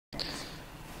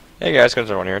Hey guys,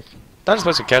 everyone here. Thought just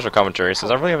play some casual commentary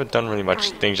since I really haven't done really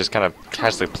much things, just kind of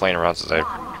casually playing around since I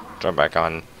jumped back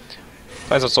on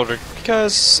playing some soldier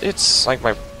because it's like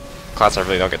my class I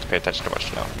really don't get to pay attention to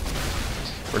much now.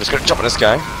 We're just gonna jump on this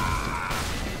guy.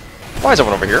 Why is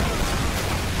everyone over here?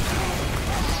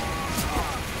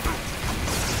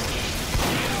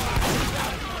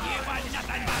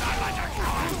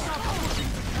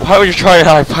 Why would you try and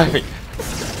high-five me?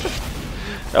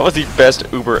 That was the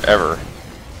best Uber ever.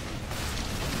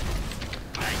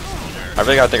 I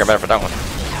really gotta think I'm better for that one.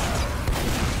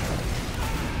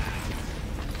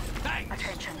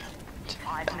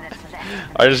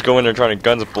 I just go in there trying to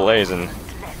guns blaze, and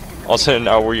all of a sudden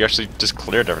now we actually just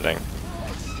cleared everything.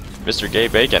 Mr. Gay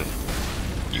Bacon,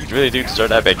 you really do deserve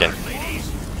that bacon.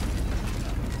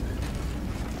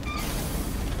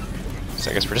 So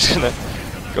I guess we're just gonna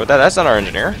go with that. That's not our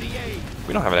engineer.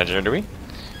 We don't have an engineer, do we?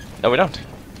 No, we don't.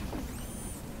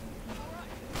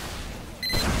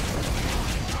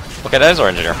 Okay, that is our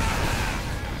engineer.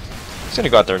 He's gonna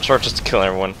go out there and start just to kill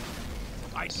everyone.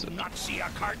 I do not see a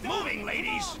cart moving,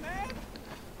 ladies.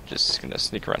 Just gonna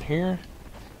sneak around here.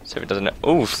 See if it doesn't know.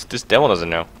 Oof, this devil doesn't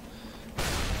know.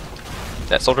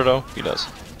 That soldier though, he does.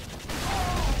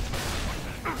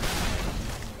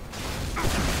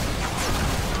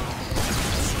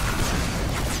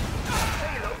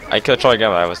 I killed Charlie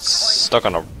again, but I was stuck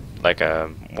on a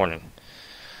warning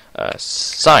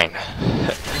sign.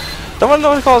 Don't want to know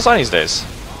what to call a sign these days.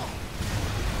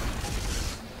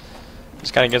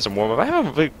 Just kind of get some warm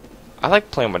up. I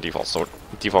like playing my default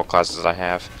classes I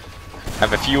have. I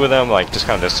have a few of them, like just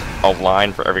kind of just a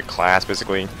line for every class,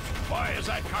 basically.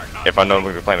 If I know I'm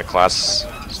going to be playing the class,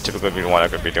 it's typically be the one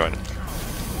I'm going to be doing.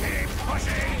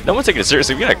 No one's taking it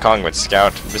seriously. We got a Kong with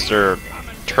Scout, Mr.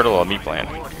 Turtle on Meat Plan.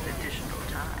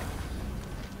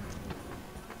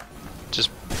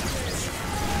 Just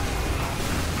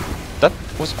that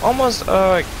was almost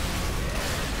a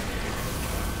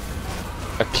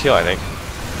kill, I think.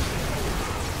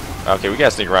 Okay, we gotta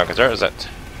sneak around because there is that.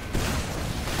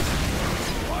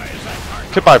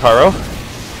 Goodbye, Pyro.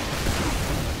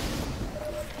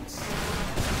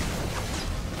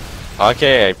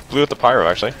 Okay, I blew up the Pyro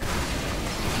actually.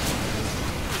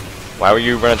 Why were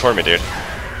you running toward me, dude?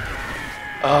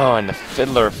 Oh, and the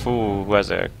Fiddler fool who has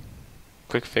a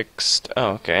quick fix.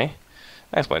 Oh, okay.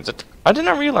 That explains it. I did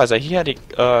not realize that he had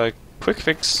a quick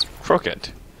fix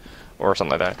crooked or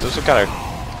something like that. This was kind of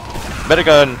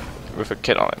metagun with a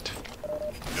kit on it.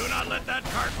 Do not let that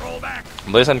cart roll back.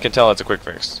 Blizzard can tell it's a quick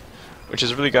fix, which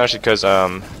is really good actually because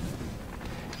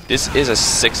this is a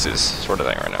sixes sort of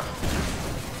thing right now.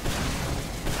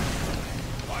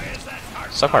 Why is that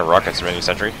cart? Suck my rockets, mini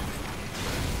sentry.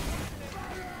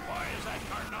 Why is that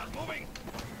cart not moving?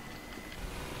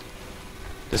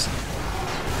 This.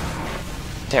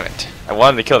 Damn it! I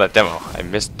wanted to kill that demo. I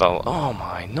missed the. Oh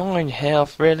my, 9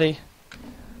 health, really?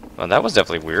 Well, that was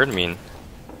definitely weird. I mean,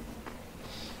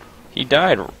 he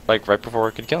died like right before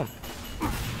I could kill him.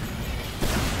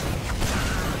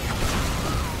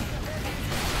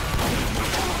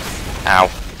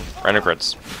 Ow! Random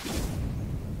crits.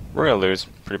 We're gonna lose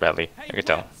pretty badly. I can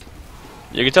tell.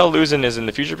 You can tell losing is in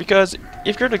the future because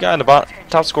if you're the guy on the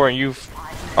top score and you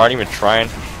aren't even trying.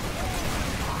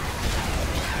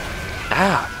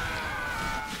 Ah!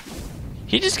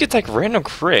 He just gets like random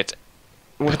crit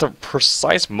with a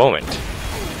precise moment.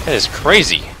 That is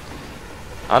crazy.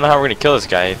 I don't know how we're gonna kill this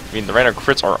guy. I mean, the random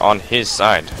crits are on his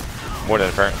side. More than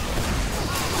apparent.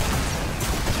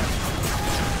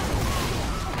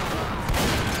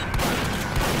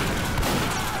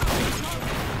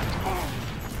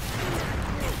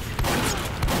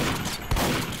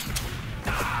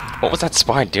 What was that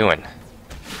spy doing?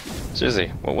 Seriously,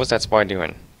 what was that spy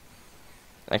doing?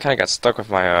 I kind of got stuck with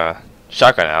my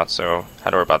shotgun out, so how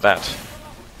to worry about that?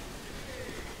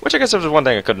 Which I guess if there's one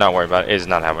thing I could not worry about is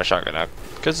not having my shotgun out,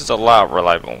 because it's a lot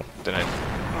reliable than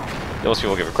most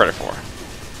people give it credit for.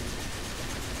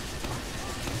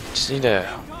 Just need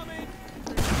to.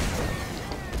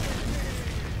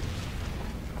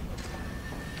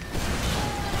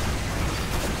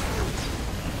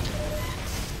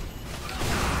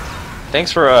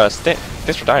 Thanks for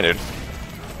dying, dude.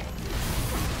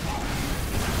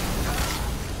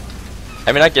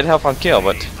 I mean, I get health on kill,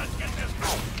 but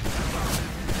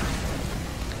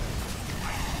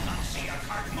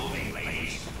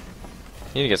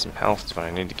need to get some health. That's what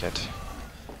I need to get.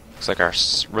 Looks like our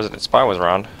resident spy was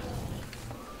around.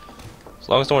 As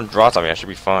long as no one drops on me, I should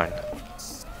be fine.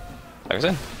 Like I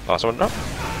said, oh, someone drop.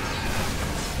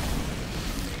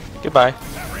 Goodbye.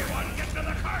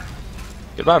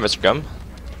 Goodbye, Mr. Gum.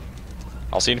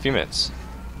 I'll see you in a few minutes.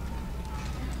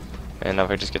 And now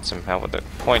if I just get some help with the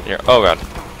point here. Oh god.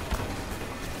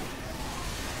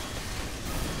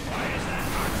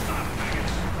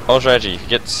 Whole strategy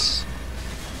gets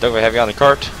double heavy on the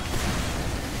cart.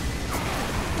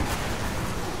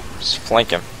 Just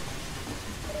flank him.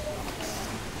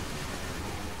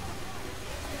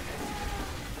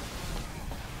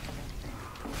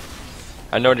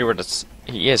 I have no idea where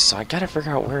he is, so I gotta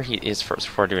figure out where he is first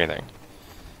before I do anything.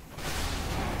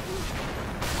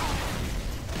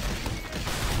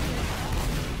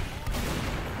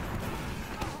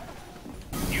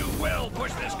 You will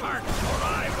push this cart, or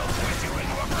I will push you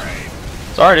into a grave.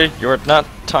 Sorry, dude, you were not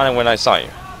timing when I saw you.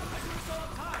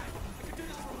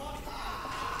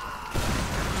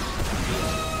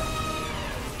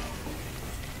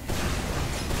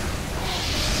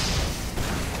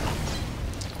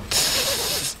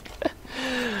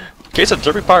 Case of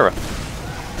Derby Pyra.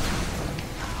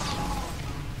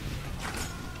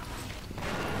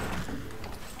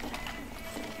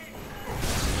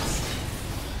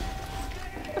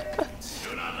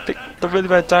 Picked a really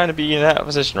bad time to be in that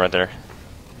position right there.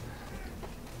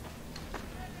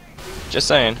 Just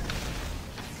saying.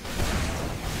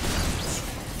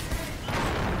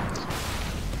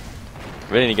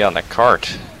 Really need to get on that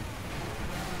cart.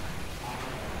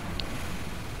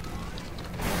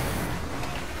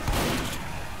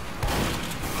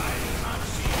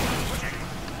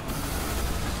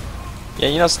 Yeah,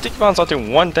 you know, sticky bombs don't do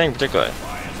one thing particularly.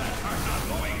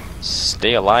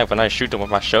 Stay alive when I shoot them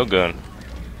with my shogun.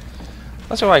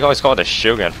 That's why I always call it a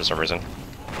shogun for some reason.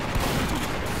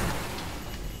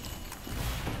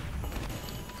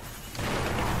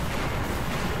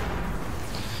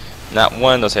 Not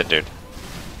one of those hit, dude.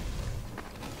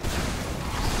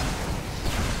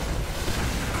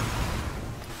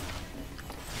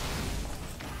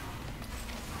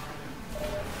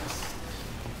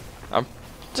 I'm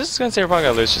just gonna say we're probably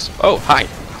gonna lose just. Oh, hi!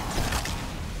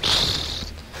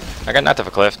 I got knocked off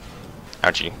a cliff.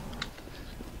 Ouchie.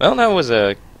 Well, that was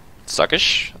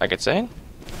suckish, I could say.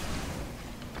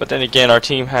 But then again, our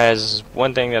team has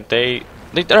one thing that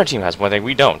our team has one thing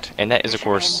we don't, and that is, of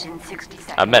course,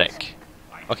 a medic.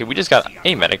 Okay, we just got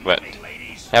a medic, but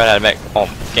haven't had a medic all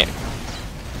game.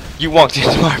 You walked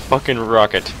into my fucking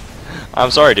rocket.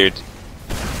 I'm sorry, dude.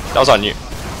 That was on you.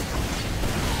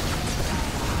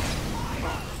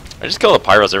 I just killed the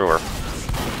pyros everywhere.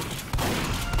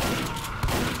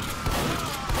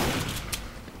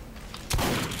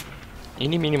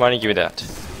 Eeny, meeny, miny, give me that.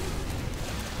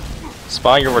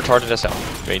 Spy, you're retarded as hell.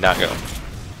 You may not go.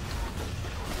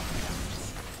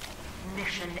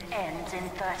 Mission ends in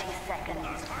 30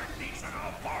 seconds.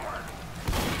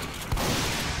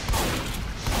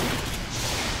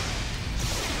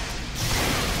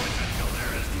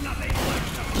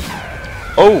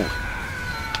 Oh!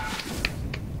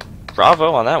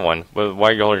 Bravo on that one. But why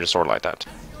are you holding your sword like that?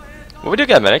 Well, we do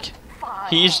get a medic.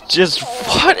 He's just...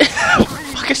 What the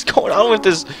fuck is going on with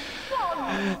this?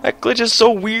 That glitch is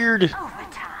so weird.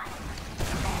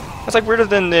 That's like weirder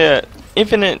than the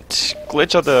infinite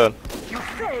glitch of the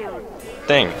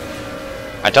thing.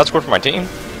 I top scored for my team.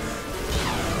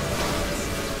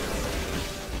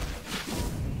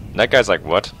 That guy's like,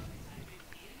 what?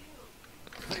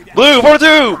 Blue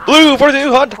 42! Blue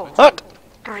 42! Hot! Hot!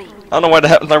 I don't know why the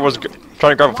hell I was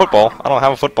trying to grab a football. I don't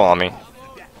have a football on me.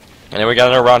 And then we got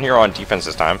another round here on defense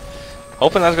this time.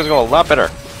 Hoping that's going to go a lot better.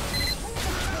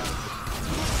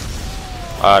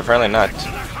 Apparently not.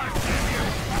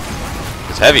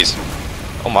 It's heavies.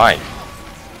 Oh my.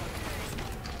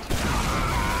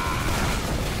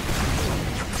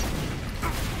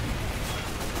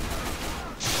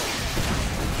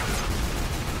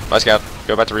 Nice scout.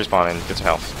 Go back to respawn and get some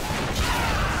health.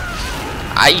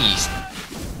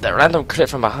 That random crit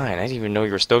from behind. I didn't even know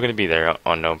you were still going to be there,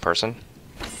 unknown person.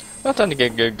 Well, time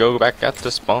to go back at the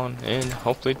spawn and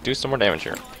hopefully do some more damage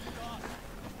here.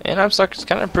 And I'm stuck just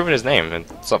kind of improving his name and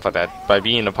stuff like that by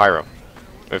being a pyro.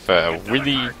 With a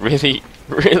really, really,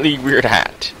 really weird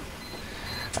hat.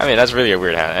 I mean, that's really a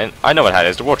weird hat. And I know what hat it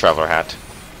is, the World Traveler hat.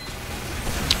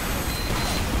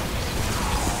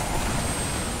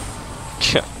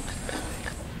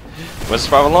 What's the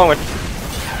problem along with?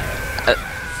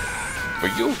 Were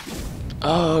you?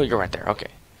 Oh, you're right there. Okay.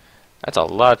 That's a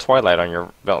lot of Twilight on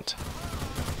your belt.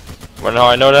 Wanna know how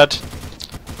I know that?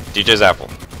 DJ's Apple.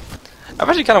 I've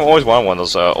actually kind of always wanted one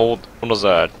of those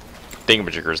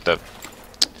thingamajiggers, the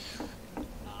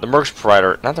Mercs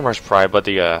Pride, not the Mercs Pride, but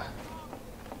the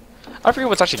I forget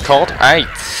what's actually called.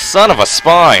 Son of a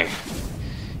spy!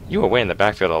 You were way in the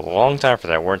backfield a long time for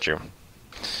that, weren't you?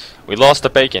 We lost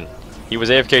the bacon. He was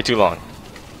AFK too long.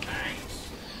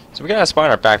 So we got a spy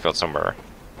in our backfield somewhere.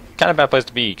 Kind of bad place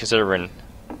to be, considering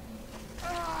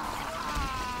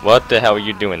What the hell are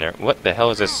you doing there? What the hell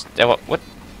is this? What?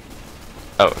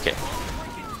 Oh, okay.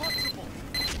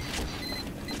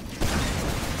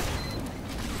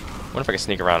 Wonder if I can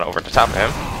sneak around over the top of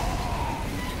him.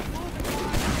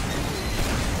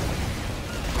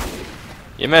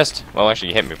 You missed. Well, actually,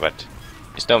 you hit me, but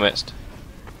you still missed.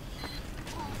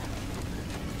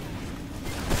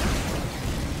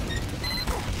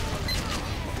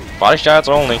 Body shots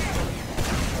only.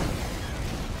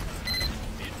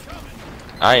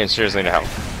 I am seriously no help.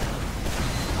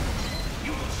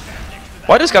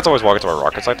 Why does Guts always walk into our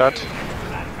rockets like that?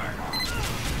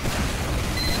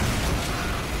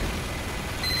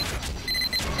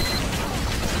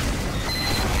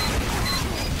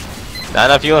 Not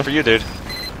enough healing for you, dude.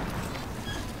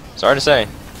 Sorry to say.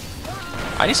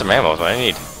 I need some ammo, is what I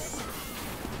need.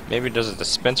 Maybe there's a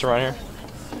dispenser around here.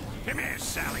 Come here,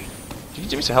 Sally. Can you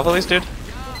give me some health at least, dude?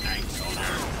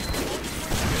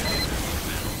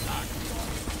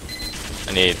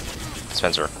 I need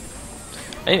dispenser.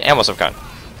 I need ammo of some kind.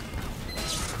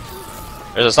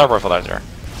 There's a sniper rifle out there.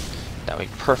 That would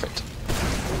be perfect.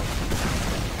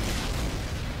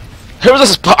 There was a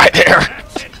spy there!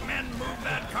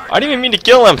 I didn't even mean to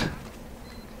kill him!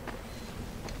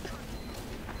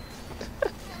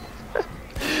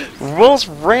 Most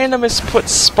randomest put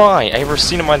spy I ever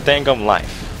seen in my dangum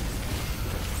life.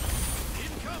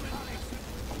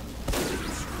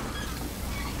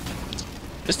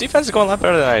 This defense is going a lot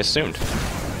better than I assumed.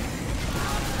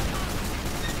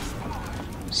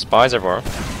 Spies everywhere.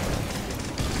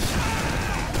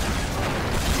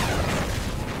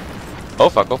 Oh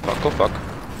fuck, oh fuck, oh fuck.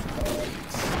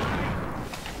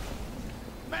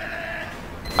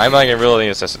 I'm not getting really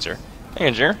assistance here. Hey,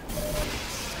 engineer.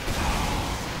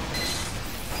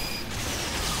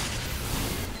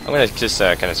 I'm gonna just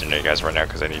kind of send you guys right now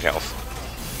because I need health.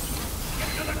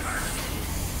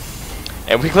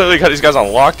 And we clearly got these guys on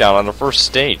lockdown on the first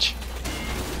stage.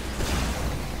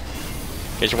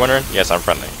 In case you're wondering, yes, I'm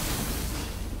friendly.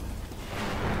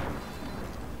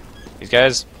 These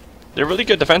guys, they're really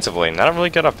good defensively, not really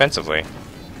good offensively.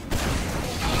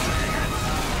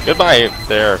 Goodbye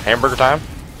there, hamburger time.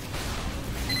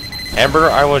 Hamburger,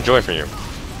 I will enjoy for you.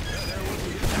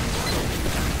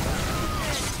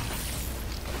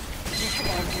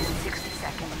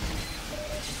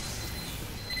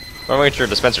 I'm waiting for your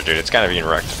dispenser, dude. It's kind of being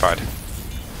rectified.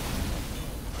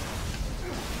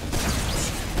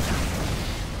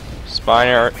 Spine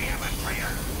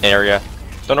area.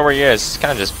 Don't know where he is.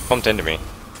 Kind of just bumped into me.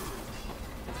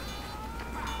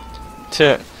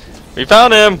 We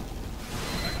found him!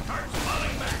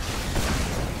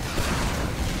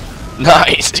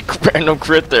 Nice! Random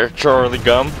crit there, Charlie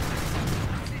Gum.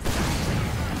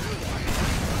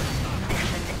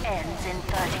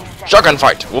 Shotgun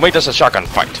fight! We'll make this a shotgun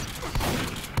fight.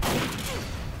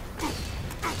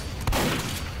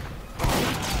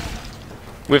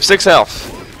 We have 6 health.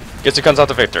 Guess who comes out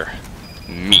the victor?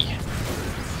 Me.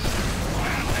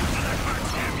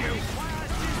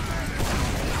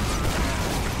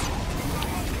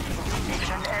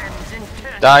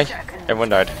 Die. Everyone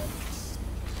died.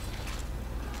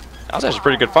 That was actually a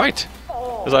pretty good fight.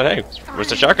 It was like, hey, where's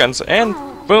the shotguns? And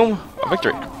boom, a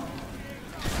victory.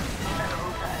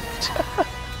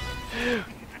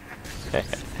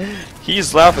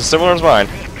 His laugh is similar as mine.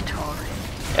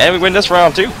 And we win this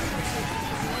round too.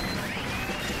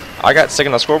 I got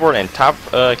second on the scoreboard and top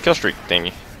kill streak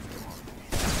thingy.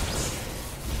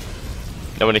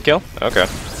 Nobody kill? Okay.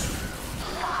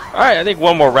 Alright, I think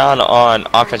one more round on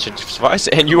offensive device,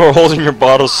 and you are holding your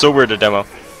bottle so weird to demo.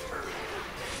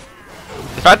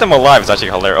 The fact that I'm alive is actually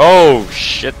hilarious. Oh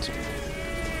shit.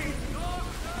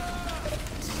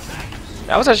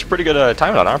 That was actually pretty good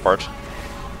timing on our part.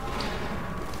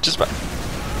 Just about.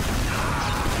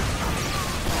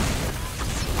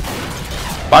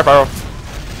 Bye, Pyro.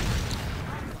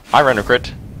 I ran a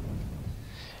crit.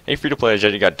 A free-to-play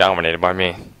Jetty got dominated by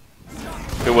me.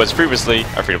 It was previously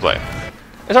a free-to-play.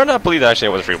 It's hard not to believe that actually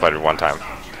I was a free-to-play at one time.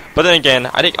 But then again,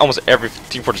 I think almost every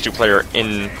Team Fortress 2 player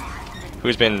in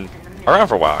who's been around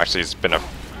for a while actually has been a.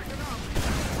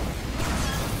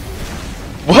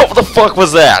 What the fuck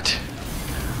was that?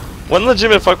 What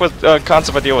legitimate fuck was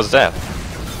concept idea was that?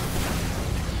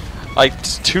 Like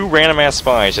 2 random ass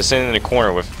spies just sitting in the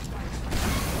corner with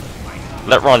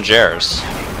let Ron Jares.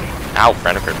 Ow,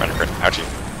 random crit, ouchie.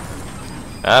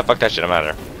 Ah, fuck that shit, I'm out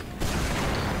of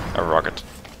there. A rocket.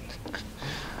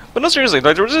 But no, seriously,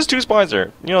 like, there was just 2 spies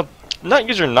there. You know, not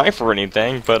use your knife or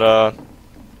anything, but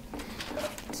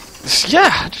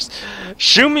yeah, just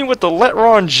shoot me with the let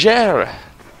Ron Jares.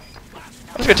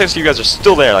 I'm just gonna text you guys are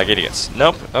still there like idiots.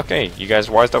 Nope, okay, you guys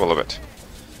wised up a little bit.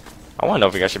 I wanna know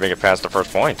if you guys should make it past the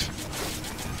first point.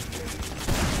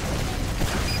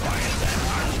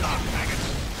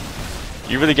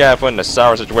 You really got put in a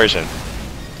sour situation.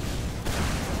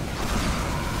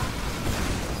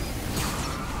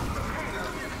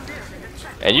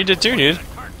 And you did too, dude.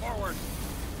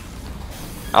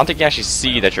 I don't think you actually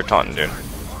see that you're taunting, dude.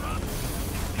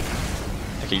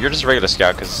 Okay, you're just a regular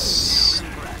scout, because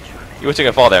you would take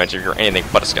a fall damage if you're anything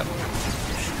but a scout.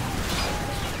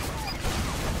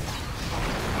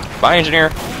 Bye, engineer.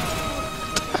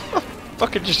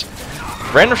 Fucking just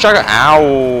random shotgun.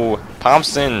 Ow,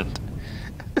 Thompson.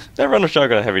 That random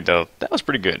shotgun heavy though. That was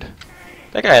pretty good.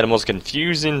 That guy had the most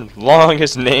confusing,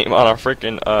 longest name on a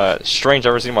freaking strange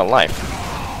I've ever seen in my life.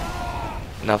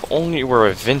 Now, if only it were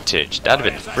a vintage, that'd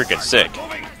have been freaking sick.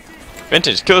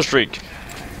 Vintage kill streak.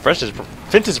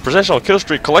 Vintage professional kill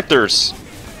streak collectors.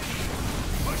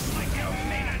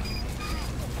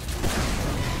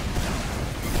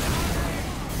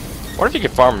 What if you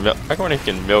could farm milk? I wonder if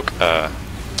you can milk,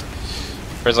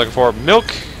 what is looking for? Milk,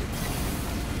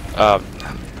 the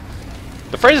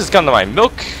phrase that's come to mind,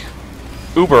 milk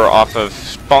Uber off of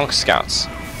bonk scouts.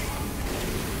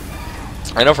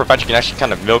 I know for a fact you can actually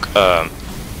kind of milk, I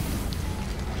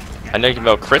know you can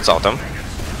milk crits off them.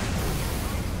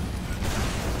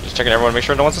 Just checking everyone, make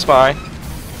sure no one's a spy.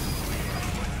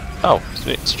 Oh,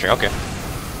 it's true, okay.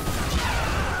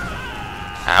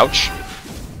 Ouch.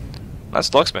 Not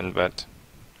Slugsman, but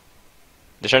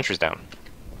the sentry's down.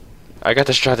 I got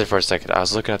distracted for a second. I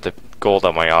was looking at the gold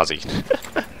on my Aussie.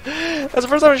 That's the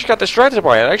first time I just got distracted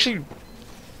by it. I actually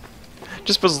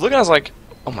just was looking, I was like,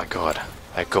 oh my god,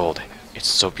 that gold. It's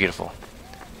so beautiful.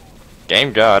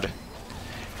 Game god.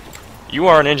 You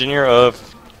are an engineer of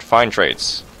fine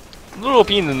trades. A little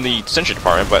OP in the sentry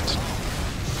department, but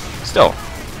still,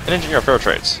 an engineer of fair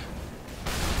trades.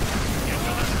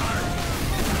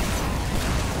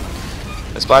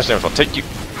 The splash damage will take you.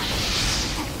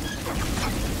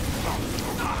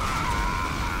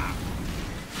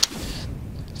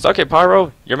 It's okay,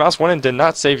 Pyro. Your mouse went and did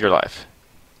not save your life.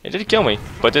 It did kill me,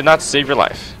 but did not save your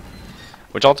life.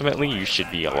 Which ultimately you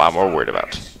should be a lot more worried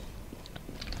about.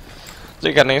 So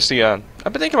you got an AC, I've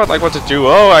been thinking about like what to do.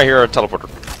 Oh, I hear a teleporter.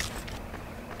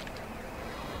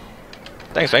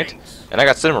 Thanks, mate. And I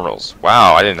got cinnamon rolls.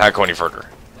 Wow, I did not go any further.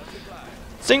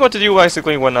 Seeing what to do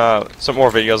basically when some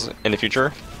more videos in the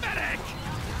future.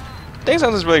 Things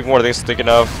on this really more things thinking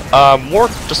of. More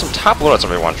just some top loadouts I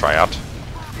really want to try out.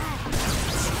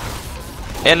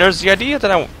 And there's the idea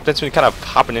that that's been kind of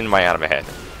popping in my out of my head.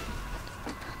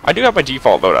 I do have my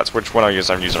default loadouts, which one I'm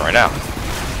using right now.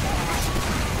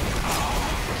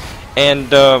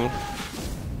 And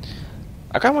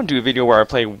I kind of want to do a video where I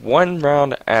play one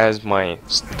round as my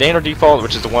standard default,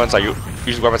 which is the ones I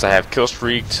usually weapons I have kill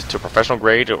streaked to professional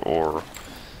grade or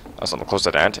something close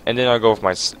to that, and then I go with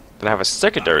my then I have a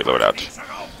secondary loadout,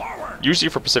 usually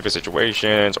for specific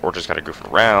situations or just kind of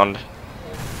goofing around.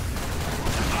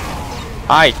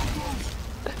 Hi.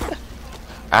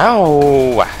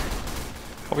 Ow.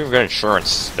 Hope you've got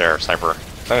insurance there, sniper.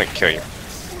 I'm gonna kill you.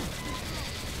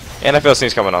 And I feel a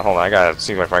sneeze coming on. Hold on, I gotta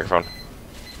sneeze my microphone.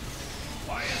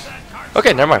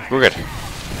 Okay, never mind. We're good.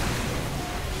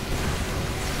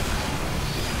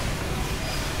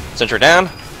 Sentry down.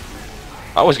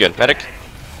 Always good. Medic.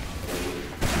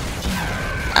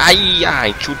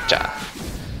 Ay, chucha.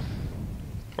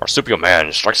 Marsupial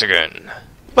man strikes again.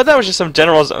 But that was just some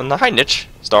generals on the high niche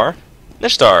star.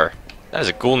 Niche star. That is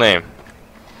a cool name.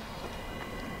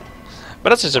 But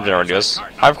that's just some general ideas.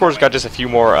 I of course got just a few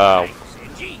more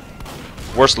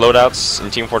worst loadouts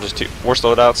in Team Fortress 2. Worst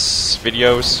loadouts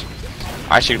videos.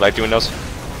 I actually like doing those.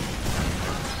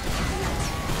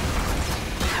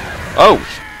 Oh!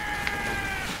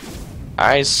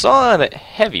 I saw that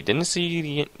heavy, didn't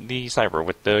see the sniper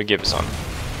with the gibbs on.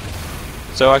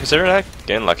 So I consider that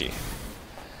getting lucky.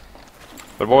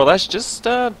 But more or less, just,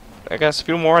 I guess a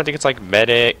few more. I think it's like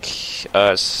medic,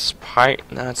 spy,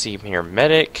 no, let's see here,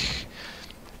 medic,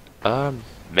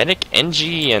 medic,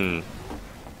 NG, and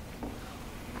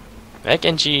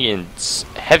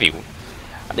heavy.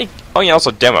 I think, oh yeah,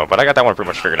 also demo, but I got that one pretty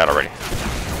much figured out already.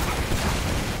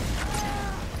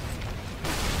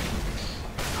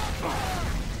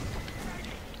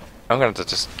 I'm gonna have to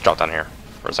just drop down here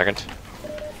for a second.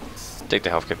 Take the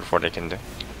health kit before they can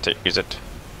use it.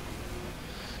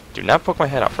 Do not poke my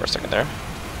head out for a second there.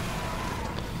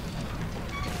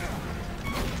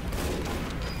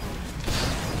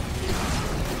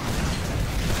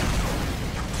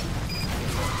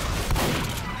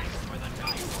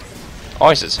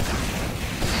 Oasis.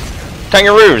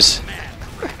 Kangaroos! You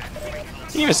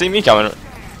didn't even see me coming.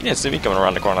 You didn't see me coming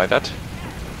around the corner like that.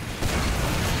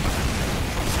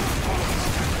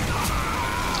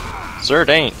 Sir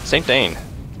Dane, Saint Dane,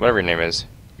 whatever your name is,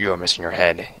 you are missing your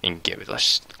head and give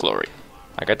us glory.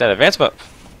 I got that advancement.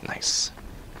 Nice.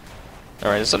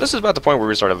 Alright, so this is about the point where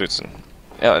we started losing.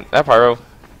 Yeah, that Pyro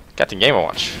got the Game &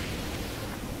 Watch.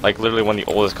 Like literally one of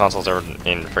the oldest consoles ever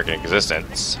in freaking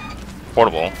existence.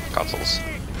 Portable consoles.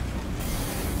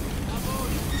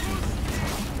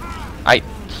 I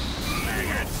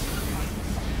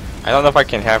don't know if I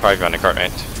can have 5 on the cart,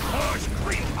 right?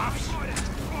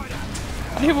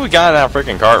 How many people we got in that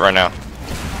freaking cart right now?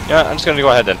 Yeah, I'm just gonna go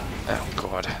ahead then. Oh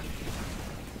god.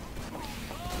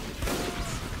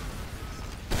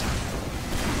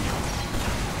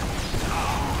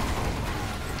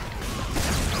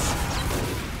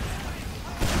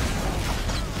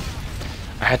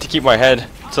 I had to keep my head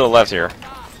to the left here.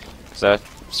 So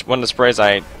one of the sprays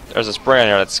there's a spray on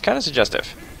here that's kind of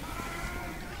suggestive.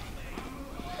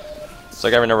 So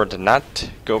I gotta remember to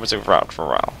not go over the route for a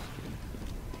while.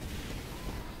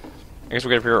 I guess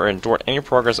we're gonna appear or endure any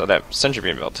progress of that sentry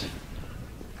being built.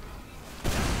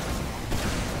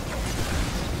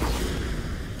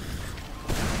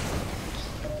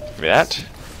 Give me that.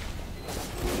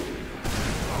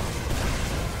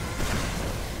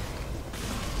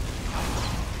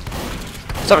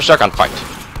 Let's have a shotgun fight.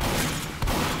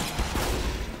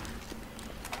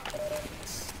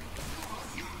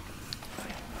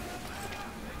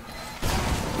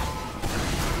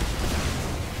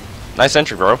 Nice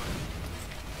entry, bro.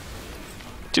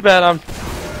 Too bad,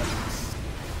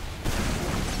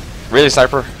 really,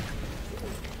 sniper?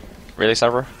 Really,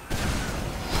 sniper?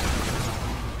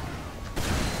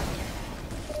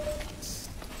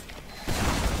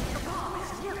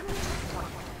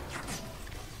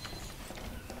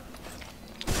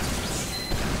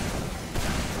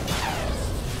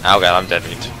 Oh god, I'm dead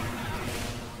meat.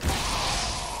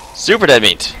 Super dead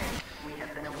meat!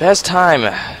 Best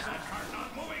time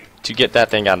to get that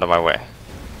thing out of my way.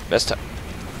 Best time.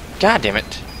 God damn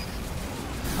it.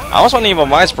 I also want to enable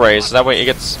my sprays so that way it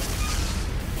gets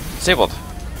disabled.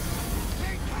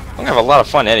 I'm gonna have a lot of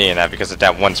fun editing that because of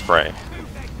that one spray.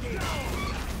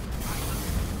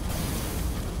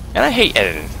 And I hate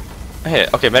editing. I hate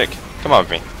it. Okay, medic, come on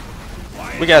with me.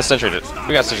 We got sentries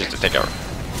to take over.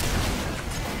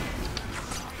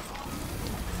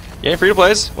 You ain't free to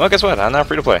plays? Well, guess what? I'm not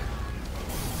free to play.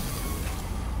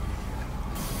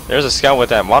 There's a scout with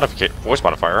that voice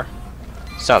modifier.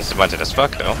 Sounds demented as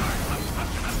fuck, though.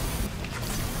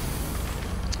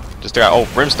 Just got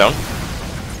old brimstone.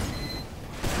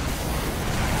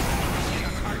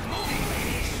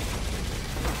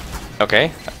 Okay,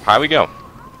 high we go.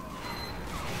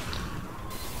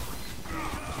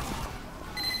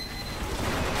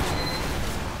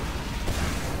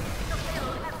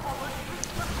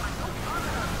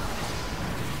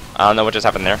 I don't know what just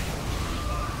happened there.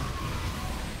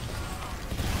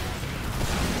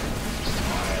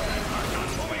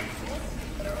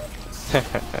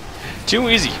 Too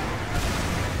easy.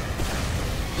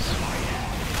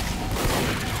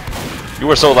 You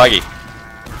are so laggy.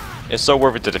 It's so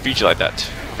worth it to defeat you like that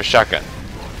with a shotgun.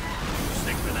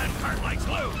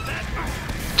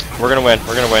 We're gonna win.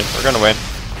 We're gonna win. We're gonna win.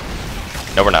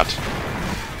 No, we're not.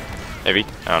 Maybe.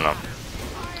 I don't know.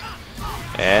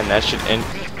 And that should end.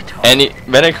 Any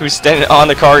medic who's standing on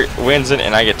the car wins it,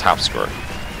 and I get top score.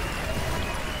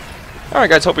 Alright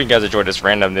guys, hope you guys enjoyed this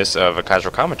randomness of a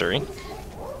casual commentary.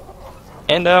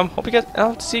 And hope you guys,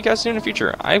 I'll see you guys soon in the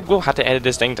future. I will have to edit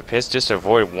this thing to piss just to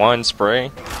avoid one spray.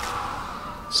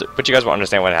 So, but you guys will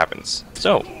understand what happens.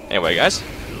 So, anyway guys.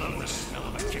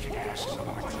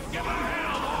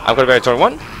 I'm going to be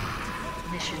 21.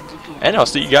 And I'll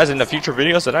see you guys in the future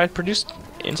videos that I produce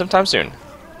in some time soon.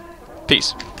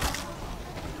 Peace.